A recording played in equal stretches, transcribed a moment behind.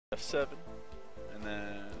F7, and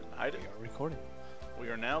then hide it. We are recording. We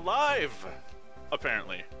are now live,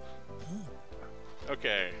 apparently.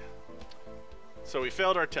 Okay. So we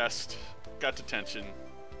failed our test, got detention,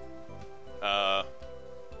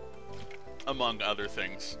 among other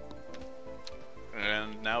things.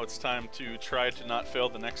 And now it's time to try to not fail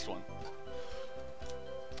the next one.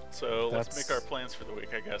 So let's make our plans for the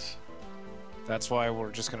week, I guess. That's why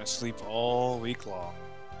we're just gonna sleep all week long.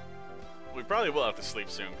 We probably will have to sleep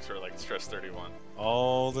soon because we're like stress 31.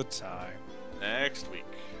 All the time. Next week.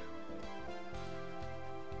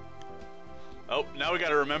 Oh, now we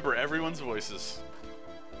gotta remember everyone's voices.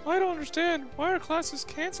 I don't understand. Why are classes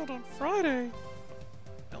canceled on Friday?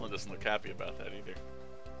 Ellen doesn't look happy about that either.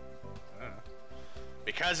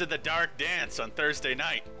 Because of the dark dance on Thursday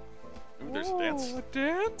night. Ooh, there's a dance. A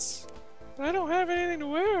dance? I don't have anything to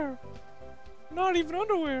wear. Not even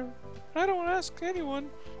underwear. I don't ask anyone.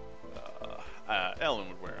 Ellen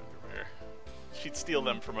would wear underwear. She'd steal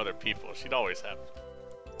them from other people. She'd always have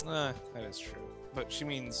them. That is true. But she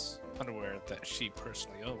means underwear that she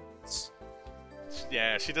personally owns.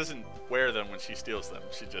 Yeah, she doesn't wear them when she steals them.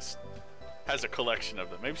 She just has a collection of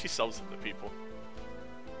them. Maybe she sells them to people.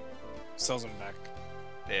 Sells them back.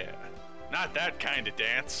 Yeah. Not that kind of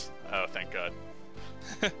dance. Oh, thank God.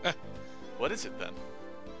 What is it then?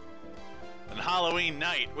 On Halloween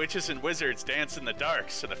night, witches and wizards dance in the dark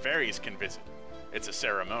so the fairies can visit. It's a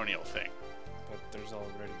ceremonial thing. But there's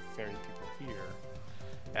already fairy people here.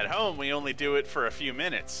 At home, we only do it for a few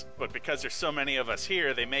minutes, but because there's so many of us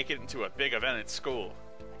here, they make it into a big event at school.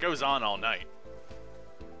 It goes on all night.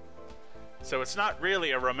 So it's not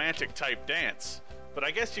really a romantic type dance, but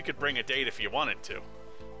I guess you could bring a date if you wanted to.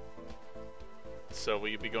 So will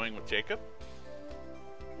you be going with Jacob?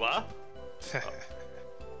 What? Oh.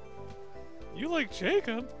 You like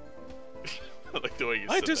Jacob? I like the way you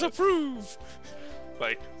said I disapprove! That.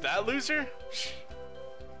 Like, that loser?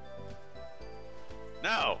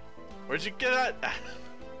 No! Where'd you get that?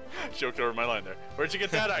 Joked over my line there. Where'd you get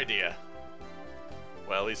that idea?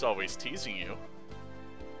 Well, he's always teasing you.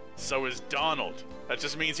 So is Donald. That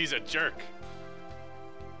just means he's a jerk.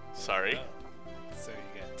 Sorry. Oh. So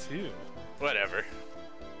you got two. Whatever.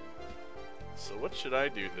 So what should I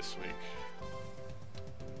do this week?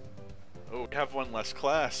 Oh, we have one less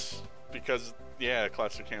class. Because, yeah,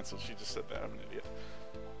 class are canceled. She just said that. I'm an idiot.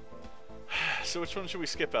 So which one should we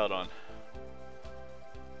skip out on?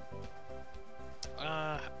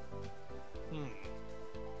 I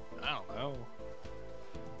don't know.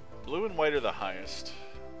 Blue and white are the highest.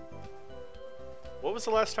 What was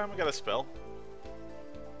the last time we got a spell?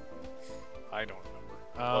 I don't remember.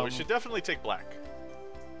 Well, we should definitely take black.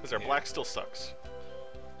 Because our black still sucks.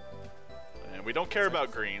 And we don't care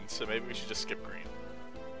about green, so maybe we should just skip green.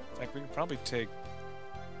 In fact, we can probably take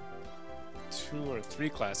 2 or 3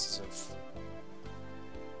 classes of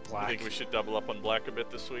black. I think we should double up on black a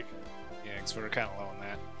bit this week. Yeah, because we're kind of low on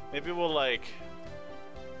that. Maybe we'll, like,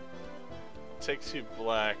 take 2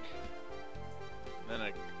 black, then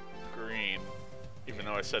a green, even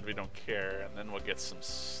though I said we don't care, and then we'll get some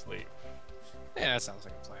sleep. Yeah, that sounds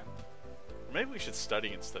like a plan. Or maybe we should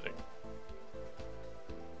study instead of...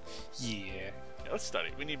 Yeah, let's study.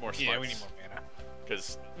 We need more smarts. Yeah, we need more mana.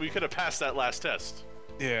 Because we could have passed that last test.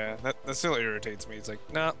 Yeah, that still irritates me. It's like,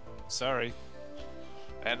 no, sorry.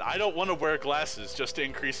 And I don't want to wear glasses just to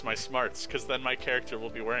increase my smarts, because then my character will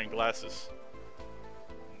be wearing glasses.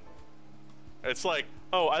 It's like,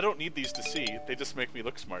 oh, I don't need these to see. They just make me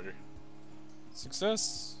look smarter.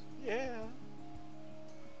 Success. Yeah.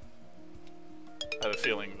 I have a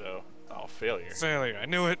feeling, though. Oh, failure. Failure. I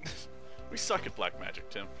knew it. We suck at black magic,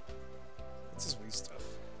 Tim. This is Wii stuff.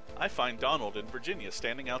 I find Donald and Virginia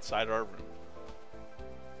standing outside our room.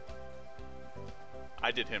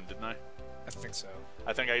 I did him, didn't I? I think so.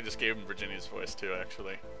 I think I just gave him Virginia's voice, too,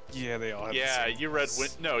 actually. Yeah, they all have Yeah, the same you read...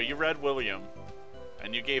 voice. No, you read William.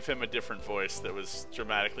 And you gave him a different voice that was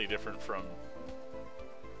dramatically different from...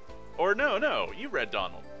 Or no, you read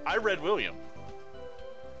Donald. I read William.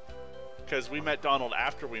 Because we met Donald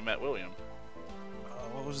after we met William.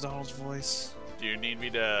 What was Donald's voice? Do you need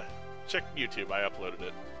me to... Check YouTube, I uploaded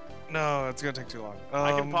it. No, it's gonna take too long.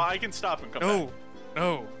 I can stop and come back.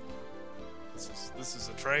 No. This is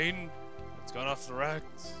a train. It's gone off the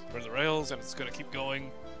racks or the rails, and it's gonna keep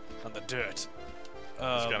going on the dirt.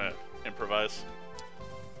 Just gonna improvise.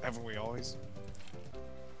 Haven't we always?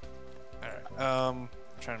 Alright.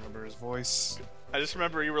 Trying to remember his voice. I just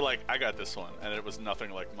remember you were like, I got this one, and it was nothing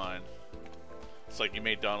like mine. It's like you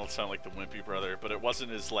made Donald sound like the wimpy brother, but it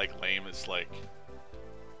wasn't as like lame as like...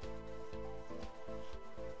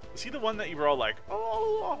 Was he the one that you were all like,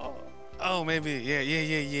 oh? Oh, maybe. Yeah,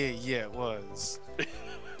 it was.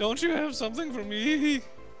 Don't you have something for me?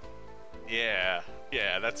 Yeah,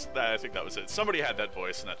 I think that was it. Somebody had that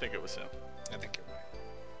voice, and I think it was him. I think you're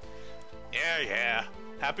right. Yeah.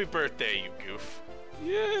 Happy birthday, you goof.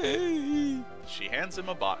 Yay! She hands him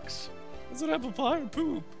a box. Is it apple pie or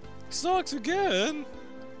poop? Socks again?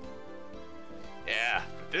 Yeah,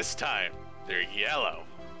 but this time, they're yellow.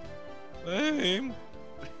 Lame.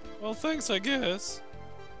 Well, thanks, I guess.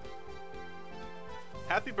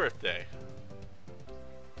 Happy birthday.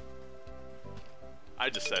 I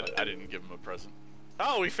just said it. I didn't give him a present.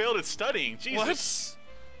 Oh, we failed at studying. Jesus.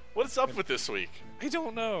 What's up with this week? I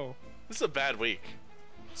don't know. This is a bad week.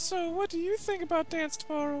 So, what do you think about dance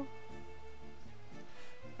tomorrow?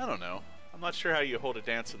 I don't know. I'm not sure how you hold a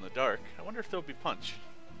dance in the dark. I wonder if there'll be punch.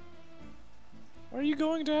 Are you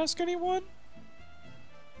going to ask anyone?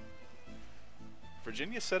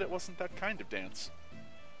 Virginia said it wasn't that kind of dance.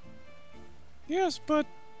 Yes, but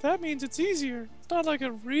that means it's easier. It's not like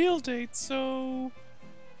a real date, so...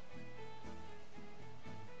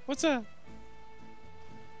 What's that?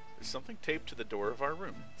 There's something taped to the door of our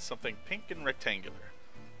room. Something pink and rectangular.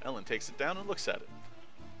 Ellen takes it down and looks at it.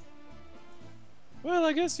 Well,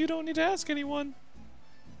 I guess you don't need to ask anyone.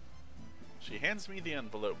 She hands me the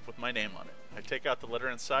envelope with my name on it. I take out the letter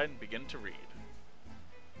inside and begin to read.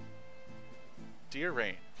 Dear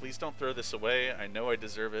Rain, please don't throw this away. I know I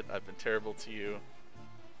deserve it. I've been terrible to you.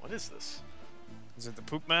 What is this? Is it the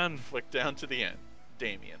poop man? Flick down to the end.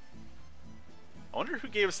 Damien. I wonder who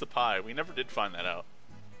gave us the pie. We never did find that out.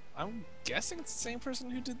 I'm guessing it's the same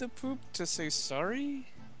person who did the poop to say sorry?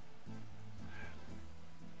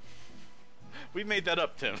 We made that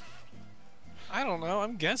up, Tim. I don't know,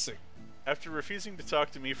 I'm guessing. After refusing to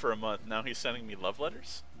talk to me for a month, now he's sending me love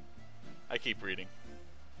letters? I keep reading.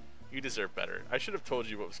 You deserve better. I should have told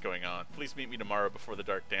you what was going on. Please meet me tomorrow before the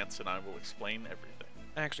dark dance and I will explain everything.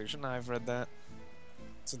 Actually, shouldn't I have read that?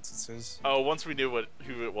 Since it's his. Oh, once we knew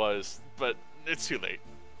who it was, but it's too late.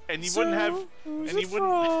 And you wouldn't have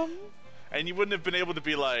and you wouldn't have been able to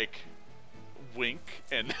be like wink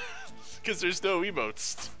and because there's no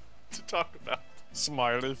emotes to talk about.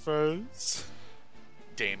 Smiley face.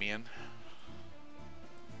 Damien.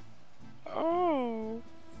 Oh.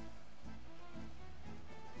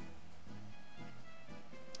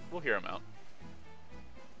 We'll hear him out.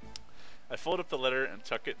 I fold up the letter and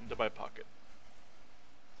tuck it into my pocket.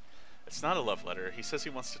 It's not a love letter. He says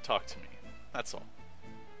he wants to talk to me. That's all.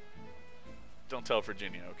 Don't tell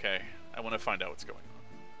Virginia, okay? I want to find out what's going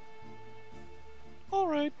on.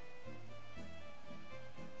 Alright.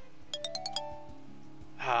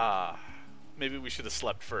 Maybe we should have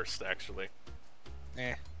slept first, actually.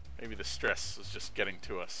 Maybe the stress was just getting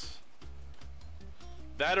to us.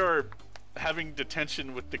 That or having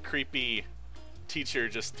detention with the creepy teacher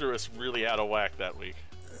just threw us really out of whack that week.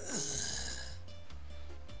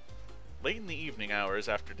 Late in the evening hours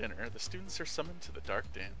after dinner, the students are summoned to the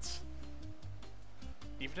dark dance.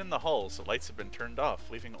 Even in the halls, the lights have been turned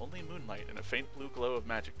off, leaving only moonlight and a faint blue glow of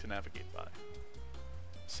magic to navigate by.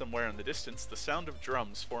 Somewhere in the distance, the sound of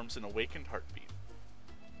drums forms an awakened heartbeat.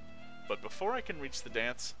 But before I can reach the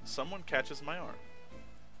dance, someone catches my arm.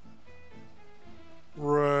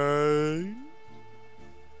 Rain?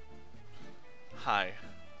 Hi.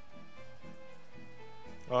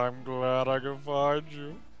 I'm glad I could find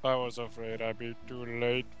you. I was afraid I'd be too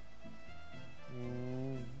late.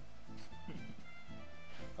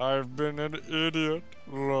 I've been an idiot.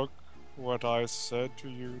 Look what I said to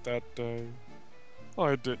you that day.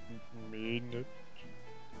 I didn't mean it.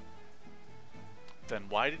 Then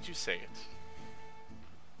why did you say it?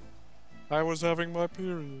 I was having my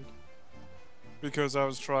period. Because I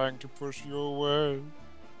was trying to push you away.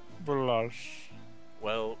 Blush.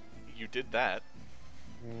 Well, you did that.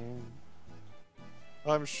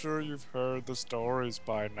 I'm sure you've heard the stories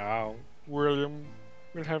by now. William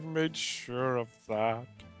will have made sure of that.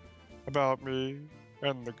 About me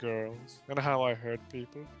and the girls, and how I hurt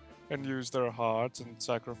people, and use their hearts and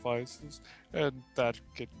sacrifices, and that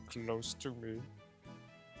get close to me.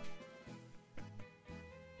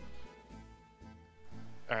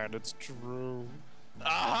 And it's true.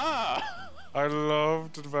 Aha! I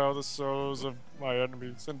love to devour the souls of my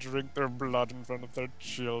enemies and drink their blood in front of their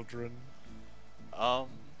children. I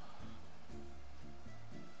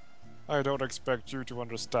don't expect you to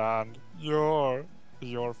understand. You're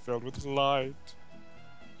filled with light.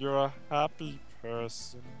 You're a happy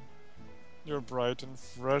person. You're bright and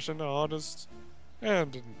fresh and honest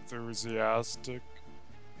and enthusiastic.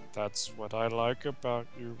 That's what I like about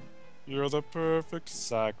you. You're the perfect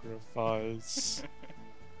sacrifice.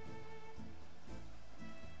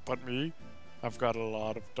 But me, I've got a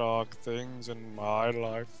lot of dark things in my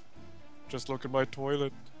life. Just look at my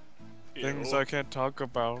toilet. Things Ew. I can't talk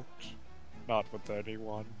about. Not with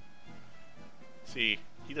anyone. See,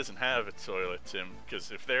 he doesn't have a toilet, Tim,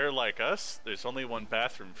 because if they're like us, there's only one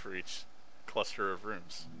bathroom for each cluster of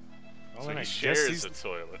rooms. Well, So then he I guess shares he's... a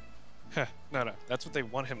toilet. No, that's what they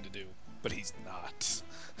want him to do, but he's not.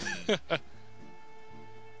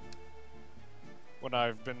 When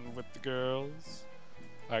I've been with the girls,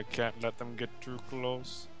 I can't let them get too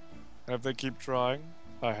close. And if they keep trying,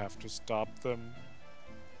 I have to stop them.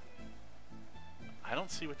 I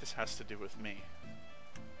don't see what this has to do with me.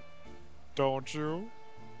 Don't you?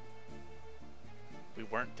 We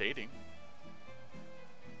weren't dating.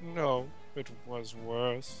 No, it was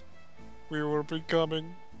worse. We were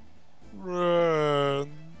becoming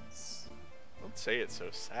friends. Don't say it so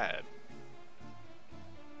sad.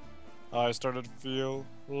 I started to feel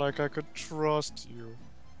like I could trust you,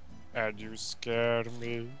 and you scared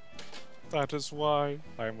me. That is why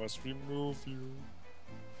I must remove you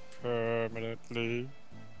permanently.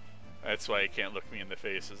 That's why you can't look me in the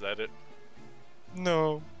face, is that it?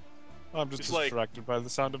 No, I'm just It's like- distracted by the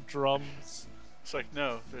sound of drums. It's like,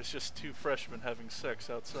 no, there's just two freshmen having sex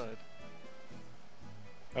outside.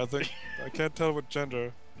 I think I can't tell what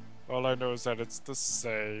gender. All I know is that it's the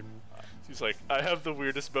same. She's like, I have the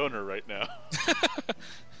weirdest boner right now.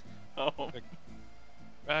 Oh.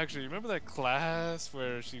 Actually, remember that class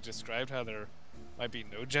where she described how there might be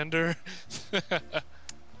no gender?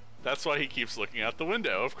 That's why he keeps looking out the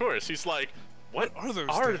window, of course. He's like, what are those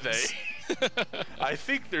are things? they? I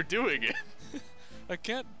think they're doing it. I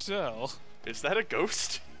can't tell. Is that a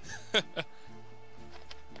ghost?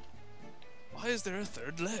 Why is there a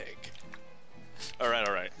third leg?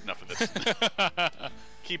 Alright, enough of this.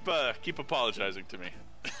 Keep apologizing to me.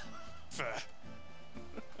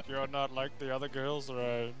 You're not like the other girls,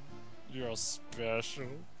 right? You're special.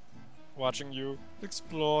 Watching you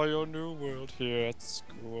explore your new world here at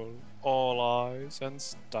school, all eyes and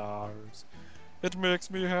stars. It makes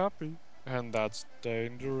me happy, and that's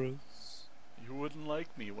dangerous. You wouldn't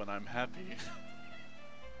like me when I'm happy.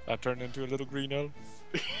 I turn into a little green elf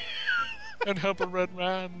and help a red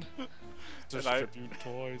man distribute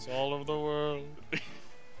toys all over the world.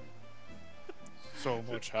 So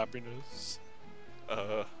much happiness.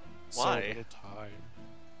 Why? So little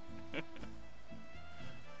time.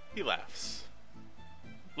 He laughs.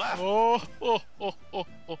 Laugh! Oh, oh, oh, oh,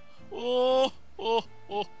 oh, oh, oh,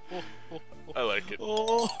 oh, oh, oh, I like it.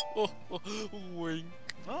 oh, oh, oh, wink.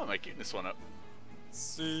 Oh, my cuteness went up.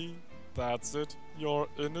 See, that's it. You're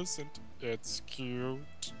innocent. It's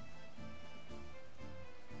cute.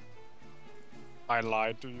 I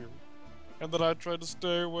lied to you, and then I tried to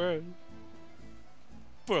stay away.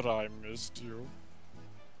 But I missed you.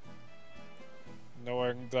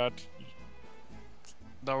 Knowing that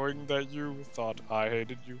you thought I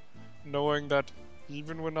hated you. Knowing that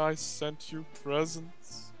even when I sent you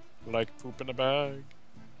presents, like poop in a bag,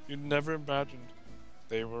 you never imagined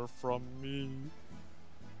they were from me.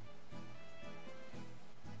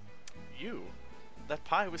 You? That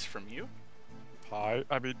pie was from you? Pie?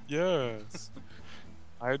 I mean, yes.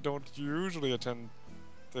 I don't usually attend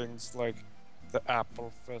things like the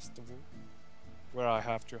Apple Festival, where I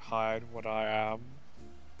have to hide what I am.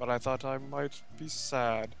 But I thought I might be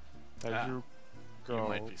sad that you go. You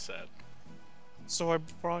might be sad. So I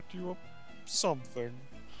brought you something.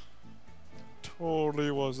 Totally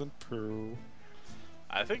wasn't poo.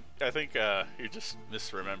 I think you're just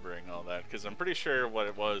misremembering all that, because I'm pretty sure what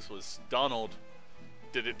it was Donald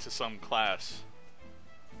did it to some class,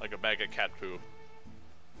 like a bag of cat poo.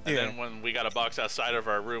 And then when we got a box outside of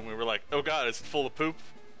our room, we were like, oh god, is it full of poop?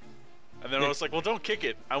 And then I was like, well, don't kick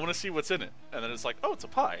it. I want to see what's in it. And then it's like, oh, it's a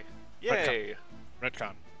pie. Yay.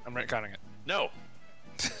 Retcon. I'm retconning it. No.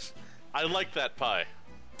 I like that pie.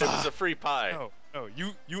 It was a free pie. No,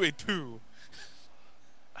 you ate poo.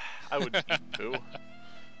 I would eat poo.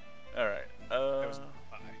 Alright. That was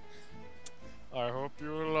a pie. I hope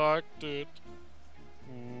you liked it.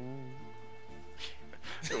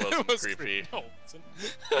 It wasn't creepy. No,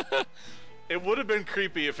 It would have been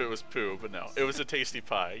creepy if it was poo, but no. It was a tasty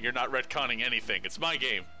pie. You're not retconning anything. It's my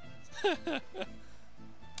game.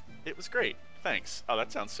 It was great. Thanks. Oh,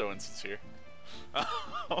 that sounds so insincere.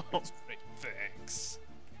 It's great, thanks.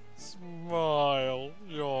 Smile.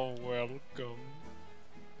 You're welcome.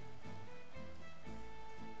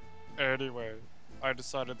 Anyway, I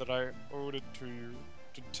decided that I owed it to you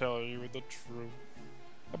to tell you the truth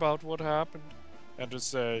about what happened and to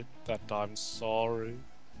say that I'm sorry.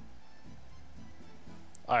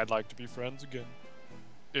 I'd like to be friends again.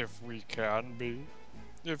 If we can be.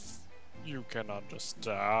 If you can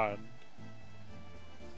understand.